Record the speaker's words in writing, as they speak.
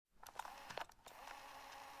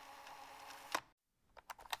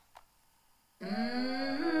Hey,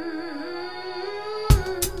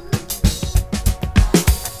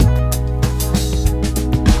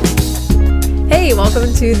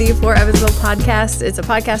 welcome to the For Evansville podcast. It's a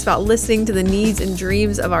podcast about listening to the needs and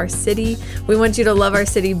dreams of our city. We want you to love our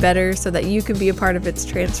city better so that you can be a part of its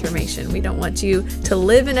transformation. We don't want you to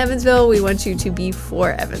live in Evansville. We want you to be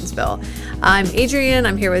for Evansville. I'm Adrienne.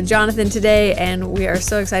 I'm here with Jonathan today, and we are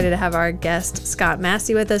so excited to have our guest, Scott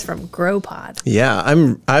Massey, with us from GrowPod. Yeah,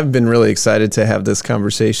 I've been really excited to have this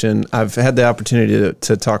conversation. I've had the opportunity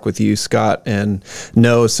to talk with you, Scott, and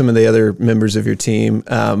know some of the other members of your team.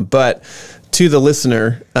 But to the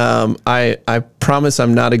listener, I promise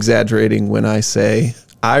I'm not exaggerating when I say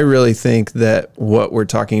I really think that what we're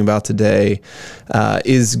talking about today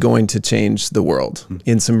is going to change the world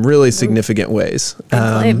in some really significant ways.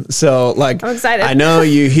 So, like, I'm excited. I know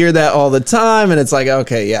you hear that all the time, and it's like,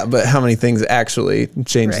 okay, yeah, but how many things actually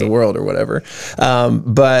change the world or whatever?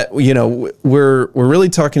 But you know, we're really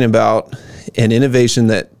talking about an innovation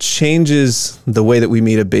that changes the way that we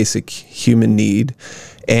meet a basic human need.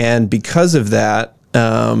 And because of that,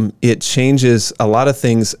 it changes a lot of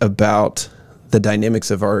things about the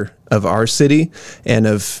dynamics of our city and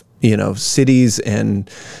of, you know, cities and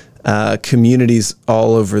communities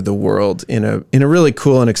all over the world in a really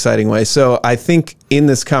cool and exciting way. So I think in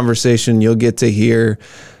this conversation, you'll get to hear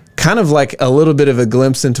kind of like a little bit of a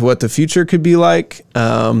glimpse into what the future could be like,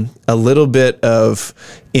 a little bit of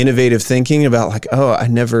innovative thinking about like, oh, I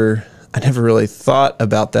never really thought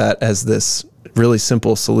about that as this really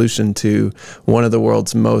simple solution to one of the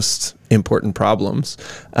world's most important problems.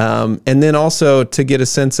 And then also to get a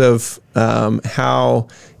sense of how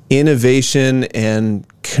innovation and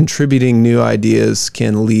contributing new ideas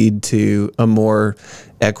can lead to a more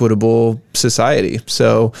equitable society.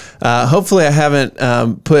 So hopefully I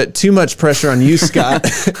haven't put too much pressure on you, Scott,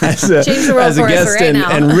 as a guest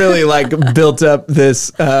and really like built up this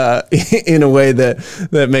in a way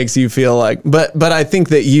that makes you feel like, but I think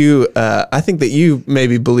that you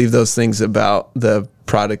maybe believe those things about the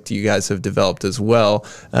product you guys have developed as well,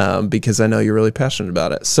 because I know you're really passionate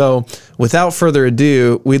about it. So without further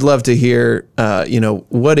ado, we'd love to hear,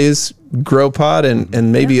 what is GrowPod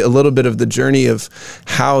and maybe a little bit of the journey of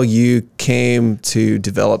how you came to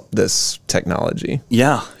develop this technology.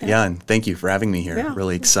 Yeah. And thank you for having me here. Yeah,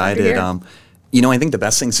 really excited. I think the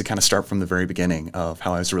best thing is to kind of start from the very beginning of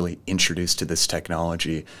how I was really introduced to this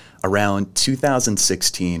technology. Around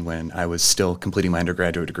 2016, when I was still completing my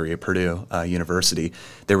undergraduate degree at Purdue University,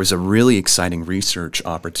 there was a really exciting research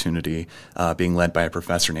opportunity being led by a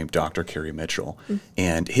professor named Dr. Kerry Mitchell.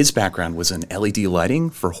 And his background was in LED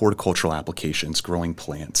lighting for horticultural applications, growing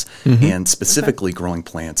plants, and specifically growing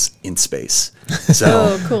plants in space.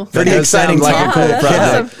 So cool. Pretty exciting. Like a cool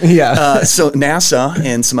project. Awesome. So NASA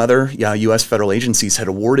and some other U.S. federal agencies had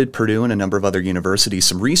awarded Purdue and a number of other universities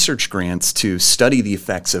some research grants to study the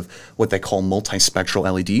effects of what they call multispectral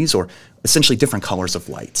LEDs, or essentially different colors of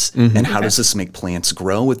lights. And how does this make plants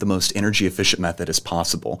grow with the most energy efficient method as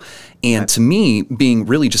possible? And to me, being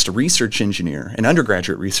really just a research engineer, an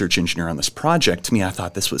undergraduate research engineer on this project, to me, I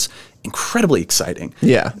thought this was incredibly exciting.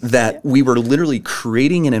 Yeah. That we were literally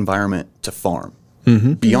creating an environment to farm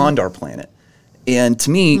beyond our planet. And to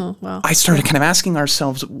me, I started kind of asking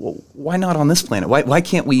ourselves, well, why not on this planet? Why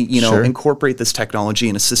can't we, incorporate this technology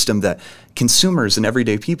in a system that consumers and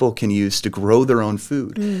everyday people can use to grow their own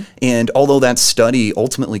food? And although that study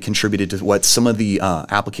ultimately contributed to what some of the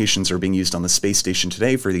applications are being used on the space station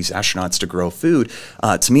today for these astronauts to grow food,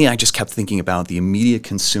 to me, I just kept thinking about the immediate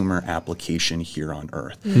consumer application here on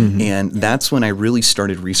Earth. And that's when I really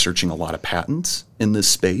started researching a lot of patents in this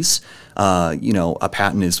space. A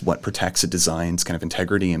patent is what protects a design's kind of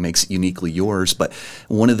integrity and makes it uniquely yours. But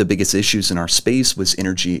one of the biggest issues in our space was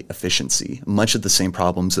energy efficiency. Much of the same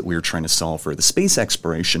problems that we were trying to solve for the space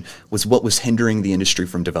exploration was what was hindering the industry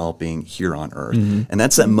from developing here on Earth. And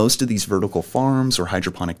that's that most of these vertical farms or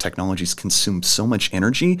hydroponic technologies consume so much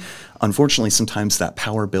energy. Unfortunately, sometimes that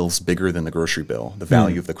power bill's bigger than the grocery bill, the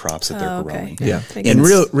value of the crops that they're growing. Yeah. And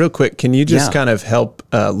real quick, can you just kind of help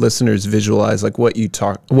listeners visualize like what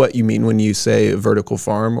you mean when you say a vertical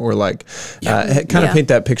farm, or like kind of paint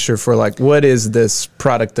that picture for like, what is this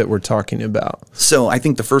product that we're talking about? So I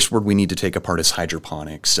think the first word we need to take apart is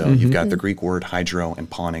hydroponics. So you've got the Greek word hydro and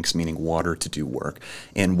ponics, meaning water to do work.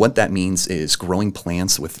 And what that means is growing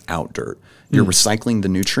plants without dirt. You're recycling the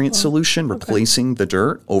nutrient solution, replacing the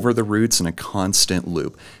dirt over the roots in a constant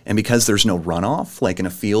loop. And because there's no runoff, like in a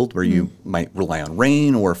field where you might rely on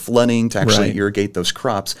rain or flooding to actually irrigate those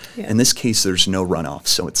crops, in this case, there's no runoff.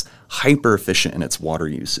 So it's hyper efficient in its water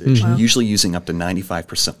usage, usually using up to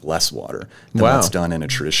 95% less water than what's done in a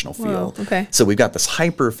traditional field. Okay. So we've got this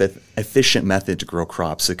hyper efficient method to grow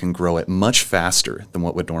crops that can grow it much faster than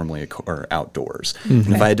what would normally occur outdoors.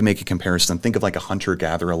 And if I had to make a comparison, think of like a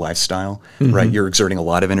hunter-gatherer lifestyle, right? You're exerting a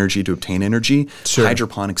lot of energy to obtain energy. Sure.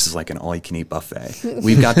 Hydroponics is like an all-you-can-eat buffet.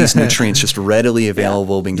 We've got these nutrients just readily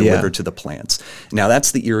available being delivered to the plants. Now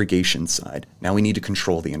that's the irrigation side. Now we need to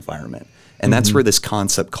control the environment. And that's where this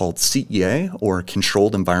concept called CEA, or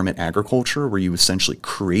controlled environment agriculture, where you essentially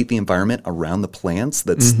create the environment around the plants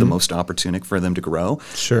that's the most opportunic for them to grow.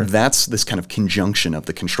 Sure. That's this kind of conjunction of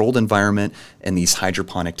the controlled environment and these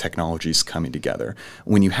hydroponic technologies coming together.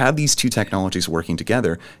 When you have these two technologies working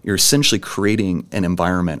together, you're essentially creating an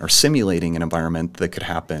environment or simulating an environment that could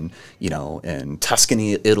happen, you know, in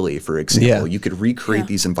Tuscany, Italy, for example. Yeah. You could recreate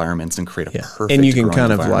these environments and create a perfect and you can growing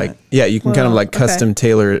kind of environment. custom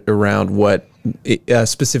tailor it around what a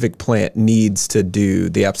specific plant needs to do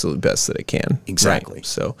the absolute best that it can. Exactly. Right?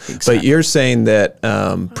 So, but you're saying that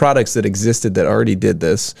products that existed that already did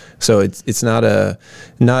this, so it's not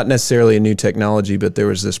necessarily a new technology, but there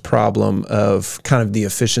was this problem of kind of the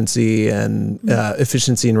efficiency and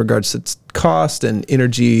efficiency in regards to its cost and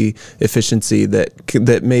energy efficiency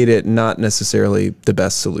that made it not necessarily the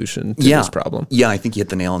best solution to this problem. Yeah, I think you hit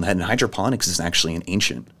the nail on the head. And hydroponics is actually an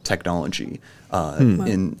ancient technology.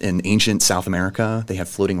 In ancient South America, they had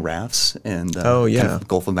floating rafts in the kind of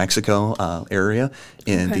Gulf of Mexico area.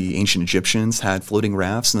 And the ancient Egyptians had floating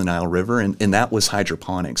rafts in the Nile River, and that was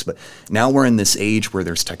hydroponics. But now we're in this age where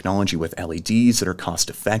there's technology with LEDs that are cost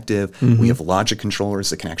effective. We have logic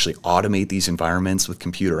controllers that can actually automate these environments with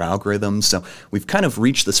computer algorithms. So we've kind of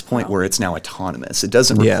reached this point where it's now autonomous. It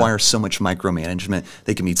doesn't require so much micromanagement.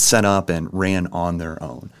 They can be set up and ran on their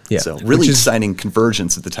own. Yeah. So really exciting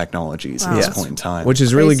convergence of the technologies at this point in time. Which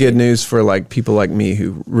is really good news for like people like me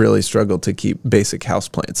who really struggle to keep basic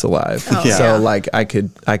houseplants alive. So like I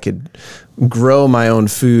could grow my own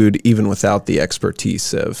food even without the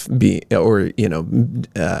expertise of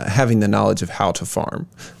having the knowledge of how to farm,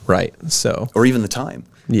 right? So or even the time.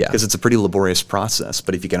 Yeah. Because it's a pretty laborious process.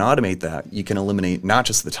 But if you can automate that, you can eliminate not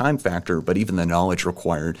just the time factor, but even the knowledge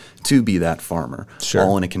required to be that farmer,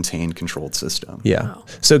 all in a contained, controlled system. Yeah. Wow.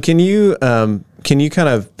 So can you kind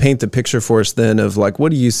of paint the picture for us then of like,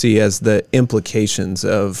 what do you see as the implications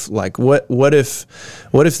of like, what if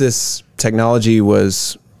this technology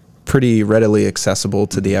was pretty readily accessible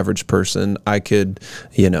to the average person? I could,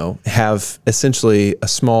 have essentially a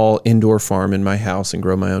small indoor farm in my house and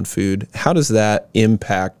grow my own food. How does that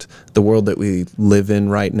impact the world that we live in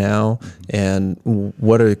right now? And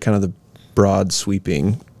what are kind of the broad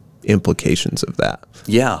sweeping implications of that?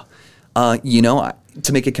 Yeah.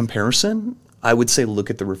 To make a comparison, I would say look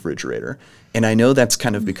at the refrigerator. And I know that's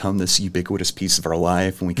kind of become this ubiquitous piece of our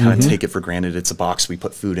life, and we kind of take it for granted. It's a box we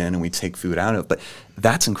put food in and we take food out of, but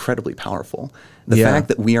that's incredibly powerful. The fact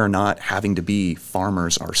that we are not having to be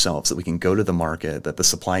farmers ourselves, that we can go to the market, that the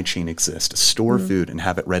supply chain exists to store food and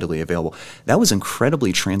have it readily available, that was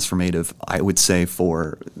incredibly transformative, I would say,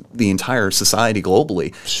 for the entire society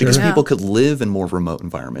globally. Because people could live in more remote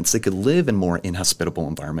environments. They could live in more inhospitable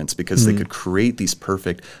environments because they could create these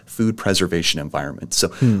perfect food preservation environments.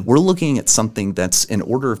 So we're looking at something that's an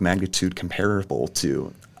order of magnitude comparable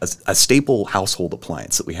to a staple household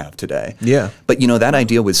appliance that we have today. Yeah. But, that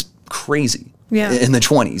idea was crazy. In the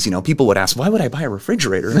 20s, people would ask, why would I buy a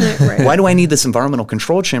refrigerator? Why do I need this environmental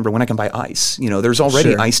control chamber when I can buy ice? There's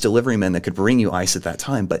already ice delivery men that could bring you ice at that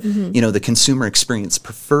time. But, the consumer experience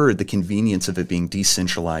preferred the convenience of it being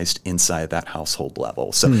decentralized inside that household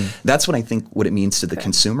level. So that's what I think what it means to the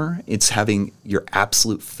consumer. It's having your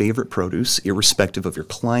absolute favorite produce, irrespective of your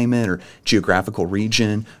climate or geographical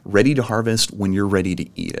region, ready to harvest when you're ready to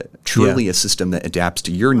eat it. Truly a system that adapts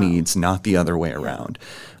to your needs, not the other way around.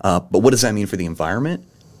 But what does that mean for the environment?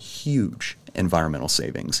 Huge environmental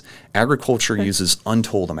savings. Agriculture uses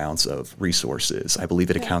untold amounts of resources. I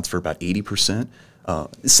believe it accounts for about 80%.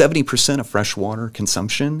 70% of freshwater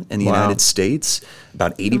consumption in the United States.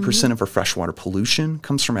 About 80% of our freshwater pollution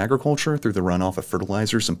comes from agriculture through the runoff of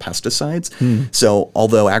fertilizers and pesticides. So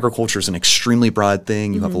although agriculture is an extremely broad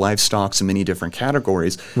thing, you have livestock in many different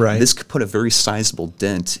categories, this could put a very sizable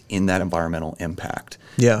dent in that environmental impact.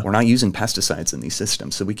 We're not using pesticides in these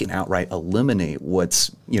systems, so we can outright eliminate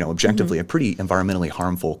what's objectively a pretty environmentally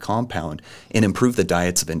harmful compound and improve the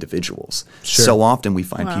diets of individuals. So often we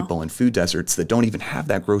find people in food deserts that don't even even have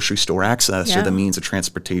that grocery store access or the means of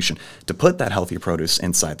transportation to put that healthy produce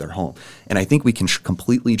inside their home. And I think we can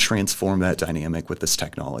completely transform that dynamic with this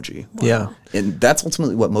technology. Wow. Yeah. And that's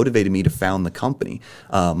ultimately what motivated me to found the company.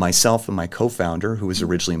 Myself and my co-founder, who was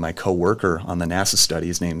originally my co-worker on the NASA study,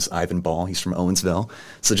 his name's Ivan Ball. He's from Owensville,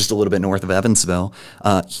 so just a little bit north of Evansville.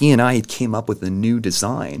 He and I came up with a new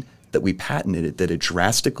design that we patented that had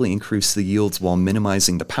drastically increased the yields while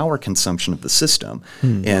minimizing the power consumption of the system.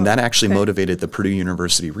 And that actually motivated the Purdue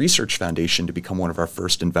University Research Foundation to become one of our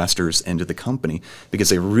first investors into the company because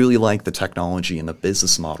they really liked the technology and the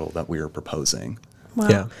business model that we were proposing. Wow.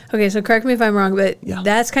 Yeah. Okay, so correct me if I'm wrong, but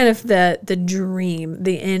that's kind of the dream.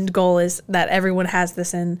 The end goal is that everyone has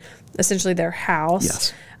this in essentially their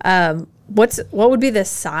house. Yes. What would be the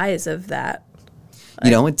size of that?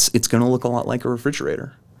 You know, it's going to look a lot like a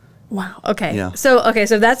refrigerator. Wow. Okay. Yeah. So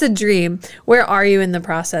that's a dream. Where are you in the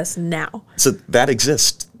process now? So that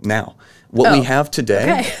exists now. What we have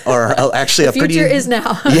today are actually the future is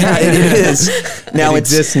now. Yeah, it is. Now it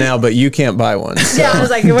exists now, but you can't buy one. So I was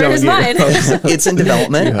like, where's mine? It's in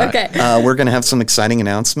development. Okay. We're going to have some exciting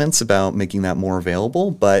announcements about making that more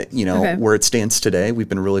available. But, where it stands today, we've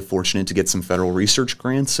been really fortunate to get some federal research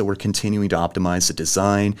grants. So we're continuing to optimize the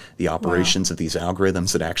design, the operations of these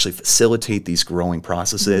algorithms that actually facilitate these growing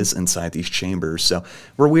processes inside these chambers. So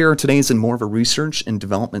where we are today is in more of a research and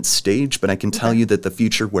development stage. But I can tell you that the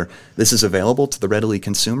future where this is available to the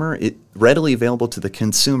readily available to the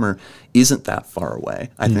consumer isn't that far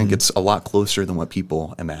away. I think it's a lot closer than what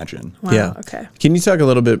people imagine. Wow, yeah. Okay. Can you talk a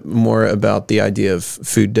little bit more about the idea of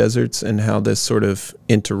food deserts and how this sort of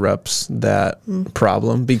interrupts that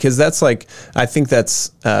problem? Because that's I think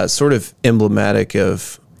that's sort of emblematic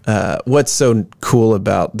of what's so cool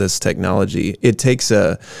about this technology. It takes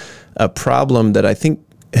a problem that I think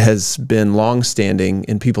has been long-standing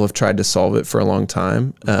and people have tried to solve it for a long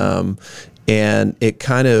time. And it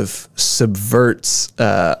kind of subverts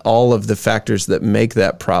all of the factors that make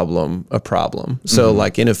that problem a problem. So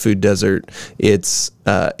like in a food desert, it's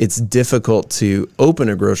difficult to open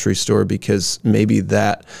a grocery store because maybe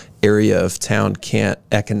that area of town can't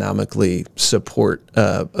economically support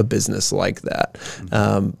a business like that.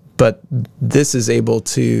 But this is able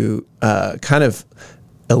to kind of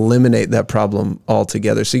eliminate that problem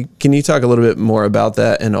altogether. So can you talk a little bit more about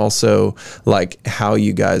that and also how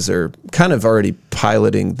you guys are kind of already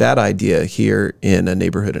piloting that idea here in a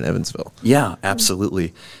neighborhood in Evansville? Yeah,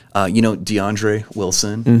 absolutely. DeAndre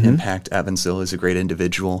Wilson, Impact Evansville, is a great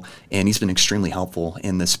individual, and he's been extremely helpful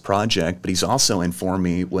in this project, but he's also informed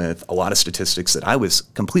me with a lot of statistics that I was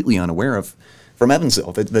completely unaware of from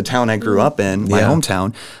Evansville, the town I grew up in, my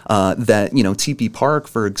hometown, that, TP Park,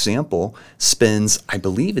 for example, spends, I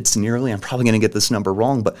believe it's nearly, I'm probably going to get this number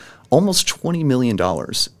wrong, but almost $20 million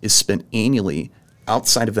is spent annually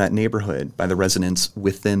outside of that neighborhood by the residents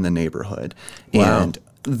within the neighborhood. Wow. And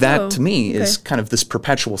that to me is kind of this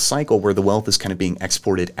perpetual cycle where the wealth is kind of being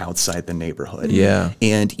exported outside the neighborhood. Yeah.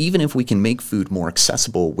 And even if we can make food more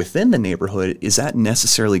accessible within the neighborhood, is that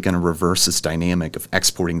necessarily going to reverse this dynamic of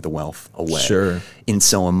exporting the wealth away? Sure. And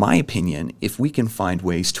so in my opinion, if we can find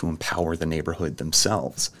ways to empower the neighborhood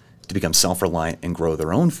themselves to become self-reliant and grow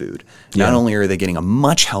their own food. Not only are they getting a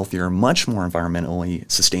much healthier, much more environmentally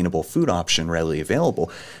sustainable food option readily available,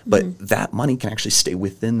 but that money can actually stay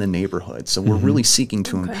within the neighborhood. So we're really seeking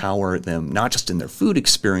to empower them, not just in their food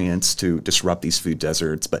experience to disrupt these food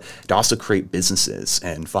deserts, but to also create businesses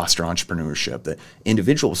and foster entrepreneurship that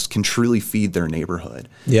individuals can truly feed their neighborhood.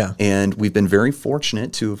 Yeah. And we've been very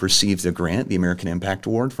fortunate to have received a grant, the American Impact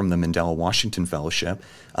Award from the Mandela Washington Fellowship,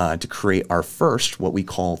 to create our first, what we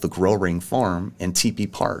call the Grow Ring Farm in TP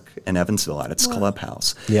Park in Evansville at its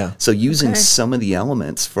clubhouse. Yeah. So using some of the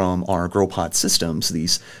elements from our GrowPod systems,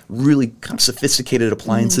 these really kind of sophisticated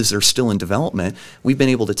appliances that are still in development, we've been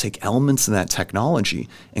able to take elements of that technology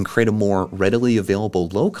and create a more readily available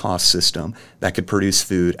low-cost system that could produce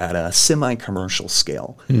food at a semi-commercial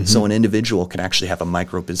scale. So an individual could actually have a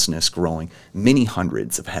micro business growing many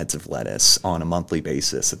hundreds of heads of lettuce on a monthly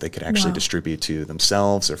basis that they could actually distribute to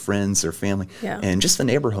themselves, their friends, their family, and just the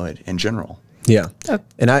neighborhood in general. Yeah.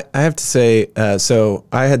 And I have to say, so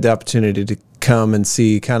I had the opportunity to come and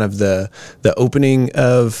see kind of the opening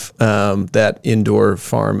of that indoor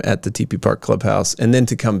farm at the TP Park Clubhouse, and then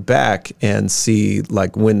to come back and see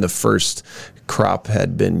when the first crop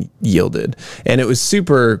had been yielded. And it was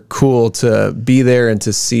super cool to be there and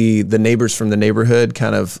to see the neighbors from the neighborhood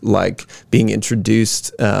kind of like being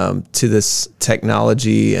introduced to this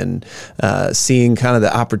technology and seeing kind of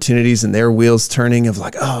the opportunities and their wheels turning of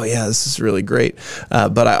like, oh yeah, this is really great.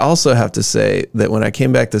 But I also have to say that when I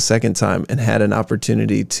came back the second time and had an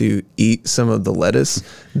opportunity to eat some of the lettuce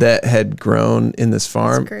that had grown in this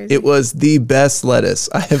farm, it was the best lettuce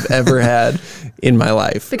I have ever had in my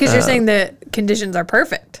life. Because you're saying the conditions are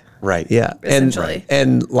perfect. Right. Yeah. Essentially.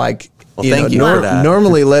 And like, well, thank you for that.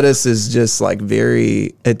 Normally lettuce is just like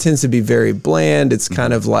it tends to be very bland. It's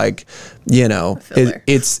kind of like,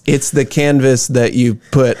 it's the canvas that you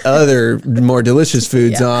put other more delicious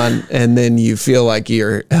foods on, and then you feel like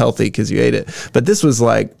you're healthy because you ate it. But this was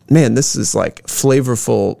like, man, this is like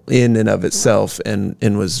flavorful in and of itself, and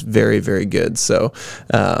was very, very good. So,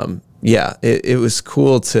 it was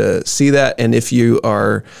cool to see that. And if you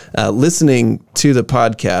are listening to the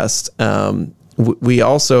podcast, we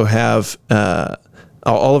also have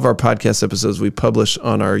all of our podcast episodes we publish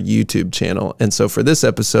on our YouTube channel. And so for this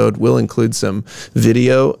episode, we'll include some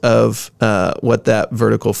video of what that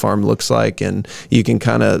vertical farm looks like. And you can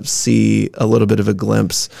kind of see a little bit of a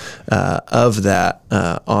glimpse of that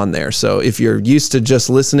on there. So if you're used to just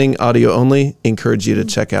listening audio only, encourage you to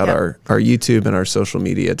check out our YouTube and our social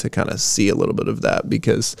media to kind of see a little bit of that,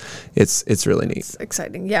 because it's really neat. It's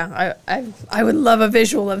exciting. Yeah. I would love a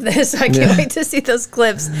visual of this. I can't wait to see those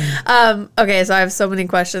clips. Okay. So I have so many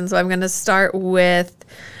questions. So I'm going to start with,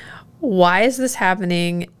 why is this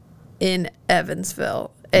happening in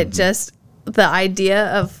Evansville? It just, the idea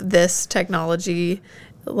of this technology,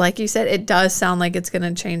 like you said, it does sound like it's going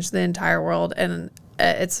to change the entire world, and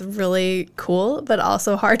it's really cool, but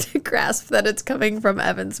also hard to grasp that it's coming from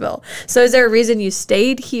Evansville. So is there a reason you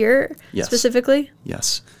stayed here specifically?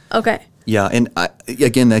 Yes. Okay. Yeah, and I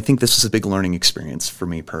think this was a big learning experience for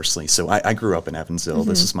me personally. So I grew up in Evansville.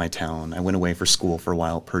 This is my town. I went away for school for a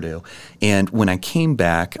while at Purdue. And when I came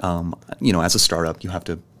back, as a startup, you have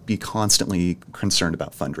to be constantly concerned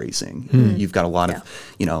about fundraising. You've got a lot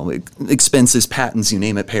of, expenses, patents, you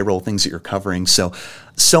name it, payroll, things that you're covering. So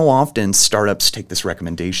often startups take this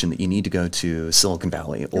recommendation that you need to go to Silicon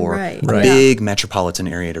Valley or a big metropolitan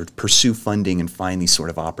area to pursue funding and find these sort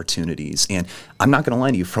of opportunities. And I'm not going to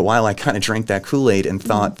lie to you, for a while I kind of drank that Kool-Aid and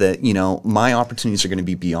thought that, my opportunities are going to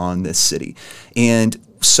be beyond this city. And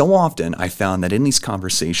so often I found that in these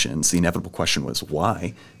conversations, the inevitable question was,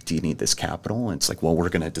 why do you need this capital? And it's like, well, we're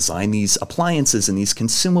going to design these appliances and these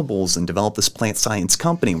consumables and develop this plant science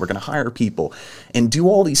company. We're going to hire people and do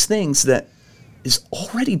all these things that is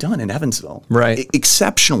already done in Evansville. Right.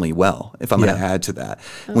 Exceptionally well, if I'm going to add to that.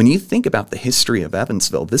 When you think about the history of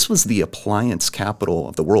Evansville, this was the appliance capital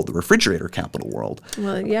of the world, the refrigerator capital world.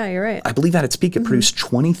 Well, yeah, you're right. I believe at its peak, it produced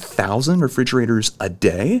 20,000 refrigerators a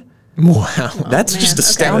day. Wow. That's just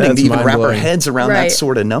astounding to even wrap our heads around that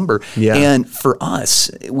sort of number. Yeah. And for us,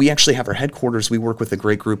 we actually have our headquarters. We work with a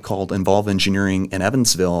great group called Involve Engineering in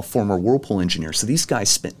Evansville, former Whirlpool engineers. So these guys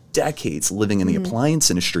spent decades living in the appliance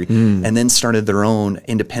industry and then started their own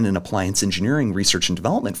independent appliance engineering research and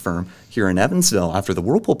development firm here in Evansville after the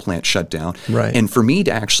Whirlpool plant shut down. Right. And for me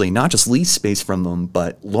to actually not just lease space from them,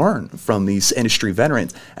 but learn from these industry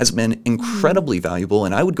veterans has been incredibly valuable.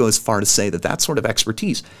 And I would go as far to say that that sort of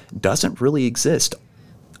expertise doesn't really exist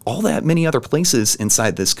all that many other places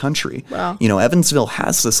inside this country. Wow. Evansville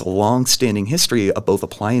has this long-standing history of both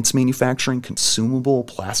appliance manufacturing, consumable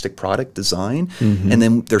plastic product design, and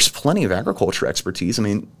then there's plenty of agriculture expertise. I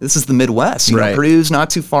mean, this is the Midwest. Purdue's not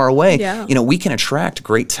too far away. Yeah. We can attract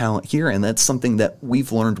great talent here, and that's something that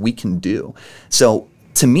we've learned we can do. So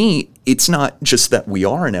to me, it's not just that we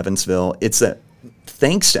are in Evansville, it's that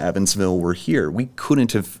thanks to Evansville, we're here. We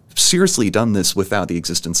couldn't have seriously done this without the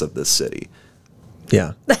existence of this city.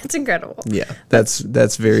 Yeah. That's incredible. Yeah. That's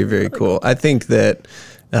very, very cool. I think that,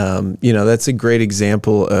 that's a great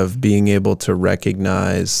example of being able to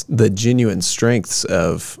recognize the genuine strengths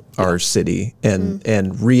of our city and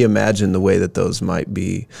reimagine the way that those might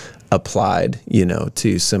be applied,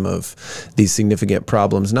 to some of these significant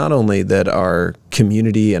problems, not only that our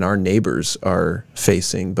community and our neighbors are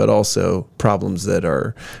facing, but also problems that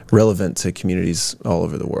are relevant to communities all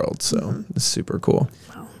over the world. So it's super cool.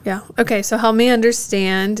 Yeah. Okay. So help me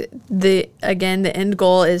understand the end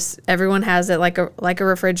goal is everyone has it like a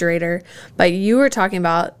refrigerator, but you were talking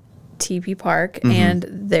about TP Park and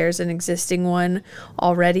there's an existing one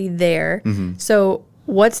already there. So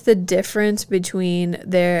what's the difference between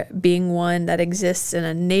there being one that exists in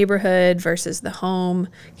a neighborhood versus the home?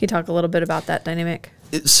 Can you talk a little bit about that dynamic?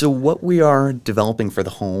 So what we are developing for the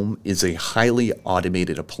home is a highly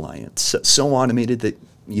automated appliance. So automated that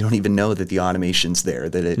You don't even know that the automation's there,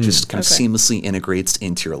 that it just kind of seamlessly integrates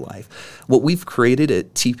into your life. What we've created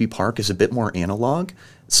at TP Park is a bit more analog.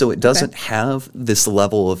 So it doesn't have this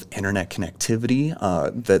level of internet connectivity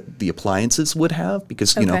that the appliances would have,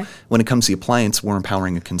 because you know, when it comes to the appliance, we're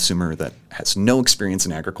empowering a consumer that has no experience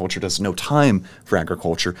in agriculture, does no time for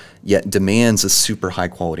agriculture, yet demands a super high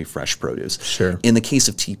quality fresh produce. Sure. In the case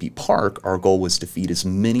of TP Park, our goal was to feed as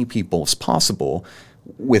many people as possible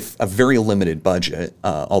with a very limited budget,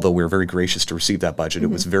 although we were very gracious to receive that budget. It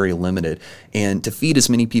was very limited. And to feed as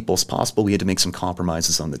many people as possible, we had to make some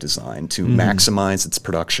compromises on the design to maximize its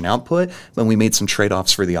production output, but we made some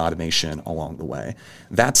trade-offs for the automation along the way.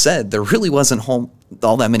 That said, there really wasn't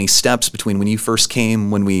all that many steps between when you first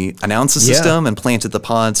came, when we announced the system and planted the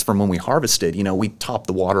pods, from when we harvested. You know, we topped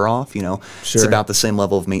the water off, you know. It's about the same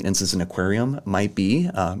level of maintenance as an aquarium might be,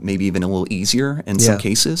 maybe even a little easier in some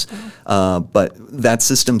cases. But that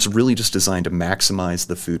system's really just designed to maximize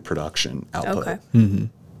the food production output.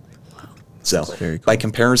 So by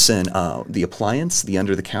comparison, the appliance, the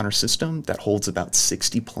under-the-counter system, that holds about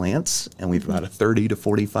 60 plants, and we've got a 30 to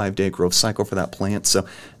 45-day growth cycle for that plant. So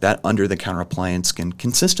that under-the-counter appliance can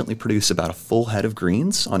consistently produce about a full head of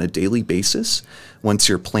greens on a daily basis. Once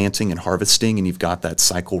you're planting and harvesting and you've got that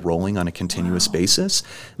cycle rolling on a continuous basis,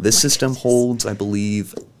 this system holds, I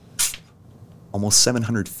believe, almost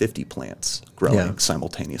 750 plants growing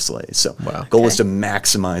simultaneously. So goal is to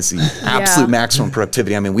maximize the absolute maximum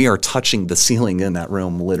productivity. I mean, we are touching the ceiling in that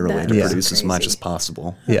room literally to produce as much as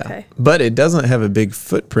possible. But it doesn't have a big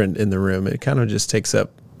footprint in the room. It kind of just takes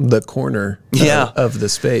up the corner of the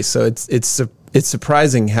space. So it's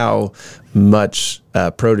surprising how much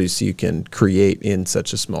produce you can create in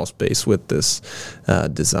such a small space with this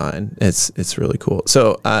design. It's really cool.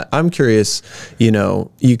 So I'm curious, you know,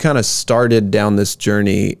 you kind of started down this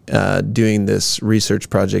journey doing this research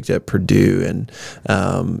project at Purdue,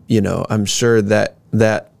 and you know, I'm sure that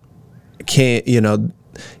can't, you know,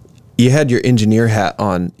 you had your engineer hat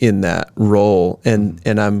on in that role, and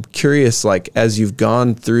I'm curious, like, as you've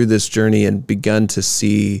gone through this journey and begun to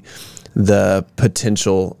see the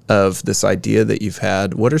potential of this idea that you've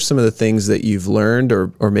had, what are some of the things that you've learned,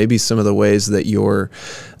 or maybe some of the ways that your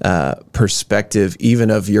perspective, even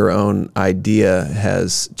of your own idea,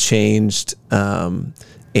 has changed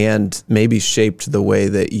and maybe shaped the way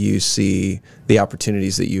that you see the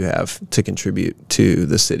opportunities that you have to contribute to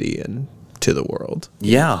the city and to the world?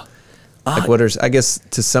 Like, what are, I guess,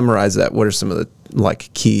 to summarize that, what are some of the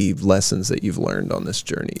like key lessons that you've learned on this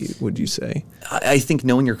journey, would you say? I think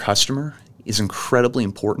knowing your customer is incredibly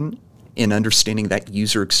important in understanding that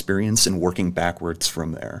user experience and working backwards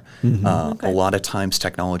from there. A lot of times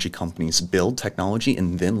technology companies build technology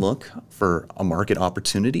and then look for a market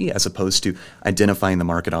opportunity, as opposed to identifying the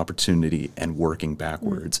market opportunity and working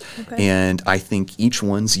backwards. And I think each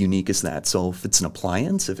one's unique as that. So if it's an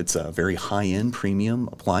appliance, if it's a very high-end premium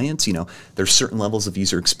appliance, you know, there's certain levels of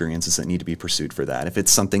user experiences that need to be pursued for that. If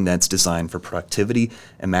it's something that's designed for productivity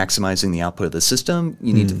and maximizing the output of the system,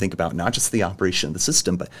 you need to think about not just the operation of the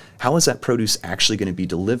system, but how is that produce actually going to be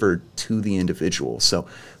delivered to the individual? So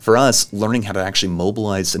for us, learning how to actually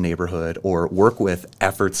mobilize the neighborhood, or work with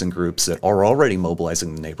efforts and groups that are already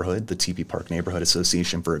mobilizing the neighborhood, the TP Park Neighborhood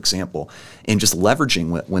Association, for example, and just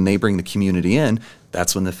leveraging when they bring the community in,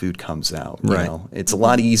 that's when the food comes out. You know, it's a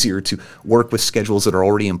lot easier to work with schedules that are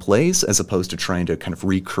already in place, as opposed to trying to kind of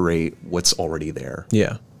recreate what's already there.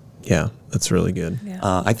 Yeah, that's really good.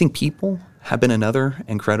 I think people have been another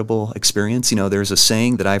incredible experience. You know, there's a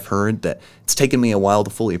saying that I've heard that it's taken me a while to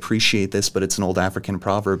fully appreciate this, but it's an old African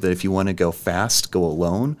proverb that if you want to go fast, go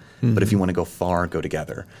alone, but if you want to go far, go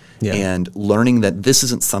together. And learning that this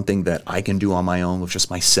isn't something that I can do on my own with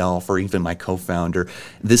just myself or even my co-founder.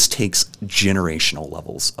 This takes generational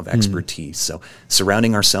levels of expertise. So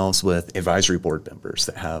surrounding ourselves with advisory board members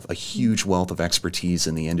that have a huge wealth of expertise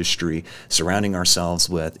in the industry, surrounding ourselves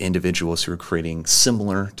with individuals who are creating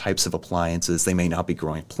similar types of appliances. They may not be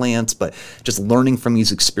growing plants, but just learning from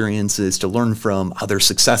these experiences, to learn from other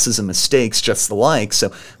successes and mistakes just the like,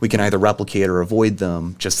 so we can either replicate or avoid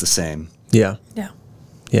them just the same. Yeah,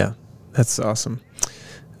 that's awesome.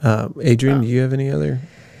 Adrienne, do you have any other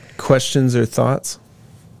questions or thoughts?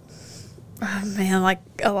 Oh, man, like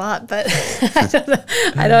a lot, but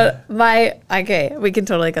okay, we can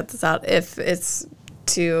totally cut this out if it's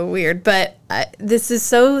too weird, but this is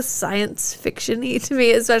so science fiction-y to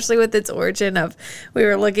me, especially with its origin of, we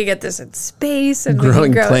were looking at this in space and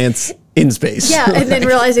growing plants in space. And then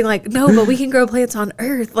realizing, like, no, but we can grow plants on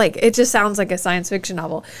Earth. Like, it just sounds like a science fiction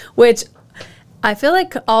novel, which I feel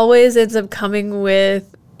like always ends up coming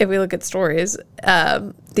with if we look at stories,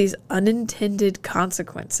 these unintended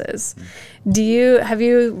consequences. Have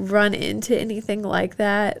you run into anything like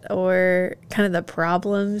that, or kind of the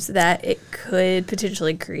problems that it could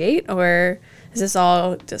potentially create, or is this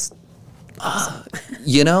all just awesome?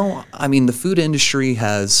 I mean, the food industry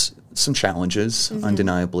has some challenges,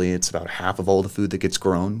 undeniably. It's about half of all the food that gets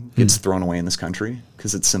grown gets thrown away in this country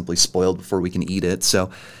because it's simply spoiled before we can eat it. So,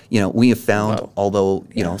 we have found, although,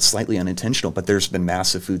 slightly unintentional, but there's been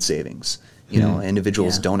massive food savings.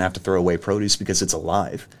 Individuals don't have to throw away produce because it's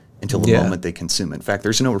alive until the moment they consume it. In fact,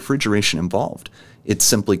 there's no refrigeration involved. It's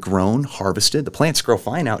simply grown, harvested. The plants grow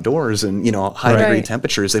fine outdoors and, high degree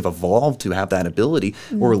temperatures. They've evolved to have that ability.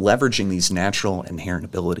 We're leveraging these natural inherent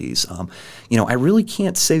abilities. I really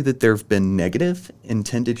can't say that there have been negative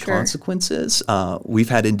intended consequences. We've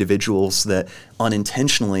had individuals that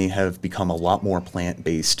unintentionally have become a lot more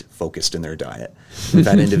plant-based focused in their diet. We've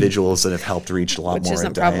had individuals that have helped reach a lot Which more isn't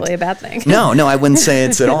in diet. probably a bad thing. No, I wouldn't say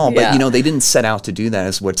it's at all. But, they didn't set out to do that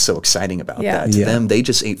is what's so exciting about that. To them, they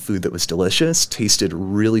just ate food that was delicious, tasted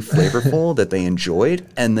really flavorful, that they enjoyed.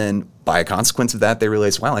 And then by a consequence of that, they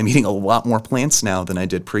realized, wow, I'm eating a lot more plants now than I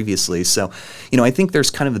did previously. So, I think there's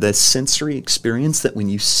kind of this sensory experience that when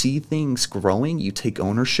you see things growing, you take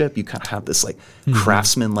ownership. You kind of have this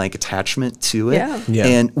craftsman-like attachment to it. Yeah.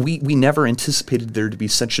 And we never anticipated there to be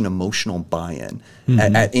such an emotional buy-in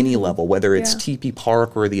at any level, whether it's TP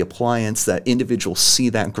Park or the appliance, that individuals see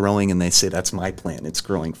that growing and they say, that's my plant. It's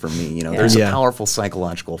growing for me. There's a powerful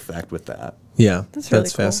psychological effect with that. Yeah, that's really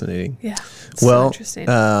cool. Fascinating. Yeah, well, so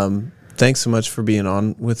interesting. Thanks so much for being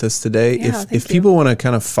on with us today. Yeah, if people want to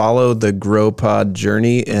kind of follow the GrowPod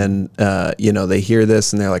journey and, they hear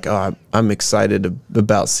this and they're like, oh, I'm excited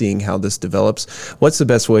about seeing how this develops, what's the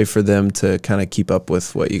best way for them to kind of keep up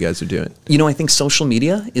with what you guys are doing? I think social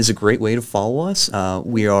media is a great way to follow us.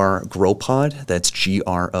 We are GrowPod, that's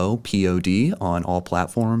GROPOD, on all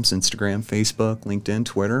platforms, Instagram, Facebook, LinkedIn,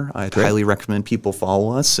 Twitter. I'd highly recommend people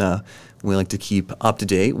follow us. We like to keep up to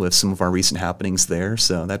date with some of our recent happenings there,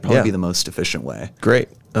 so that'd probably be the most efficient way. Great.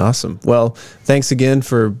 Awesome. Well, thanks again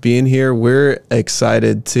for being here. We're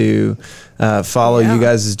excited to follow you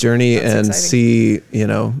guys' journey and see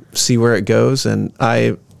where it goes. And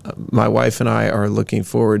my wife and I are looking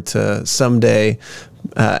forward to someday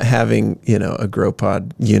having a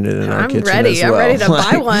GrowPod unit in our kitchen as well. I'm ready to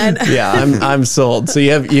buy one. Yeah, I'm sold. So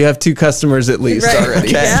you have 2 customers at least already.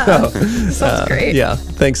 Okay. Yeah. So, sounds great. Yeah.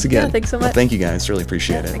 Thanks again. Yeah, thanks so much. Well, thank you guys. Really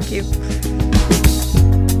appreciate it. Thank you.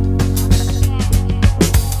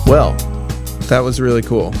 Well, that was really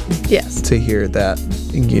cool. Yes. To hear that,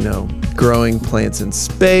 growing plants in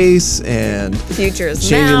space and future's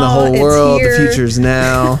changing now, the whole world. Here. The future's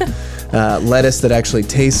now. Lettuce that actually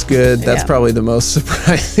tastes good. That's probably the most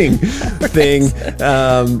surprising thing.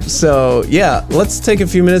 Let's take a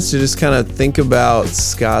few minutes to just kind of think about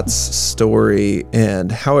Scott's story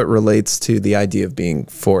and how it relates to the idea of being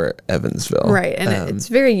for Evansville. Right. And it's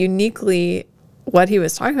very uniquely what he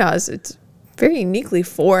was talking about it's very uniquely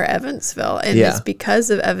for Evansville, and it's because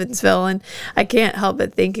of Evansville. And I can't help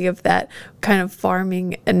but thinking of that kind of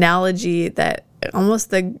farming analogy that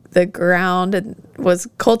almost the ground was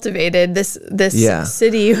cultivated. This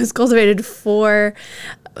city was cultivated for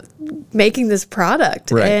making this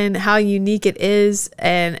product, and how unique it is.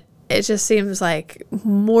 And it just seems like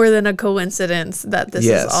more than a coincidence that this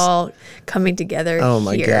is all coming together. Oh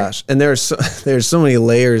my gosh. And there's so many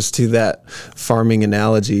layers to that farming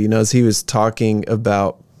analogy. As he was talking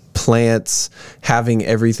about plants having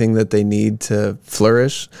everything that they need to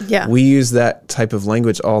flourish. Yeah. We use that type of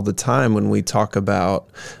language all the time when we talk about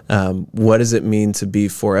what does it mean to be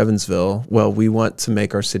for Evansville? Well, we want to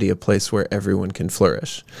make our city a place where everyone can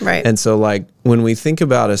flourish. Right. And so when we think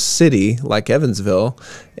about a city like Evansville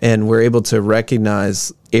and we're able to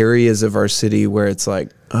recognize areas of our city where it's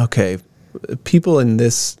like, okay, people in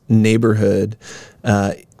this neighborhood,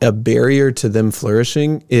 a barrier to them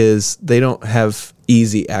flourishing is they don't have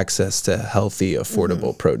easy access to healthy,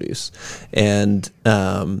 affordable produce. And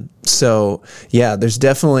there's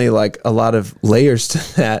definitely a lot of layers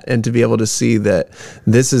to that. And to be able to see that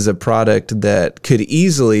this is a product that could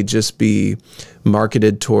easily just be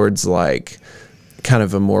marketed towards kind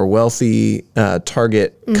of a more wealthy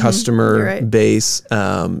target customer base,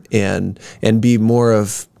 and be more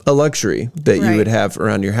of a luxury that you would have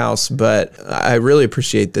around your house. But I really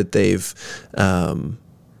appreciate that they've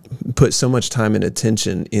put so much time and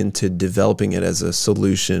attention into developing it as a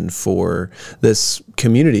solution for this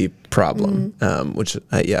community problem, which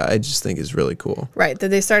I just think is really cool. Right. That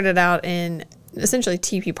they started out in essentially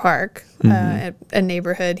TP Park, a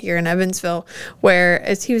neighborhood here in Evansville, where,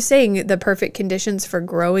 as he was saying, the perfect conditions for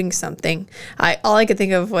growing something. All I could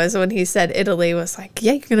think of was when he said Italy was like,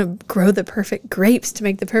 yeah, you're going to grow the perfect grapes to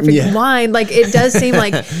make the perfect wine. Like, it does seem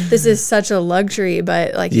like this is such a luxury,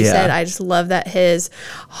 but like you said, I just love that his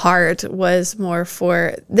heart was more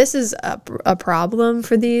for, this is a problem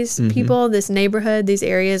for these people, this neighborhood, these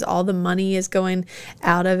areas, all the money is going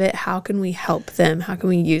out of it. How can we help them? How can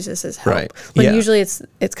we use this as help? Right. When usually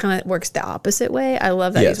it's kind of works the opposite way. I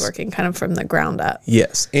love that he's working kind of from the ground up.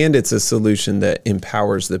 Yes. And it's a solution that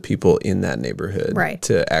empowers the people in that neighborhood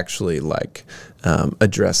to actually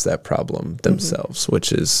address that problem themselves,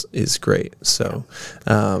 which is great. So,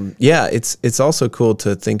 it's also cool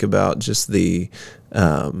to think about just the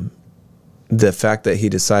fact that he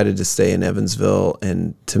decided to stay in Evansville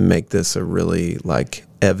and to make this a really like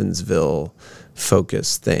Evansville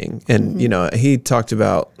focused thing. And, he talked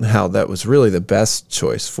about how that was really the best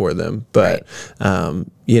choice for them. But,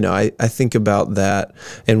 I think about that,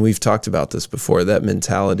 and we've talked about this before, that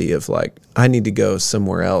mentality of like, I need to go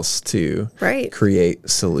somewhere else to create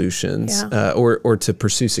solutions or to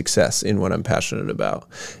pursue success in what I'm passionate about.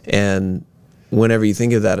 And whenever you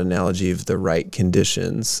think of that analogy of the right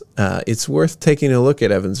conditions, it's worth taking a look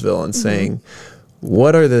at Evansville and saying,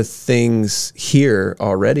 what are the things here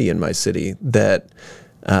already in my city that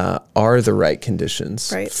are the right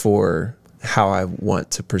conditions for how I want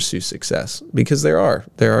to pursue success? Because there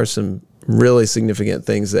are some really significant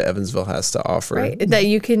things that Evansville has to offer. Right, that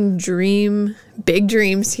you can dream big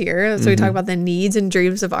dreams here. So we talk about the needs and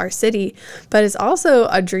dreams of our city, but it's also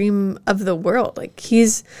a dream of the world.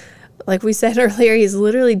 Like we said earlier, he's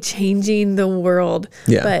literally changing the world,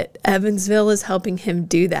 but Evansville is helping him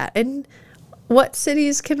do that. And what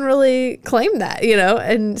cities can really claim that,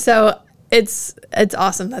 And so it's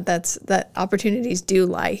awesome that opportunities do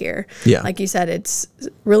lie here. Yeah. Like you said, it's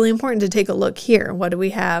really important to take a look here. What do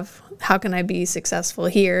we have? How can I be successful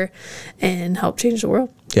here and help change the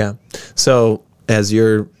world? Yeah. So as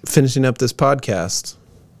you're finishing up this podcast,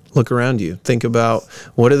 look around you. Think about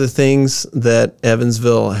what are the things that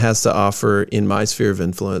Evansville has to offer in my sphere of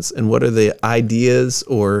influence, and what are the ideas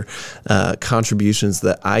or contributions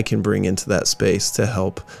that I can bring into that space to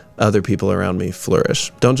help other people around me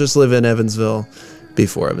flourish. Don't just live in Evansville, be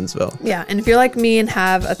for Evansville. Yeah, and if you're like me and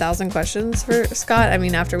have 1,000 questions for Scott,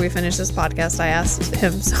 after we finished this podcast, I asked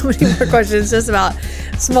him so many more questions just about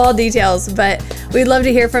small details, but we'd love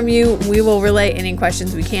to hear from you. We will relay any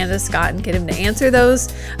questions we can to Scott and get him to answer those.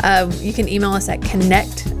 You can email us at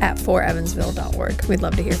connect@forevansville.org. We'd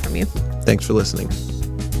love to hear from you. Thanks for listening.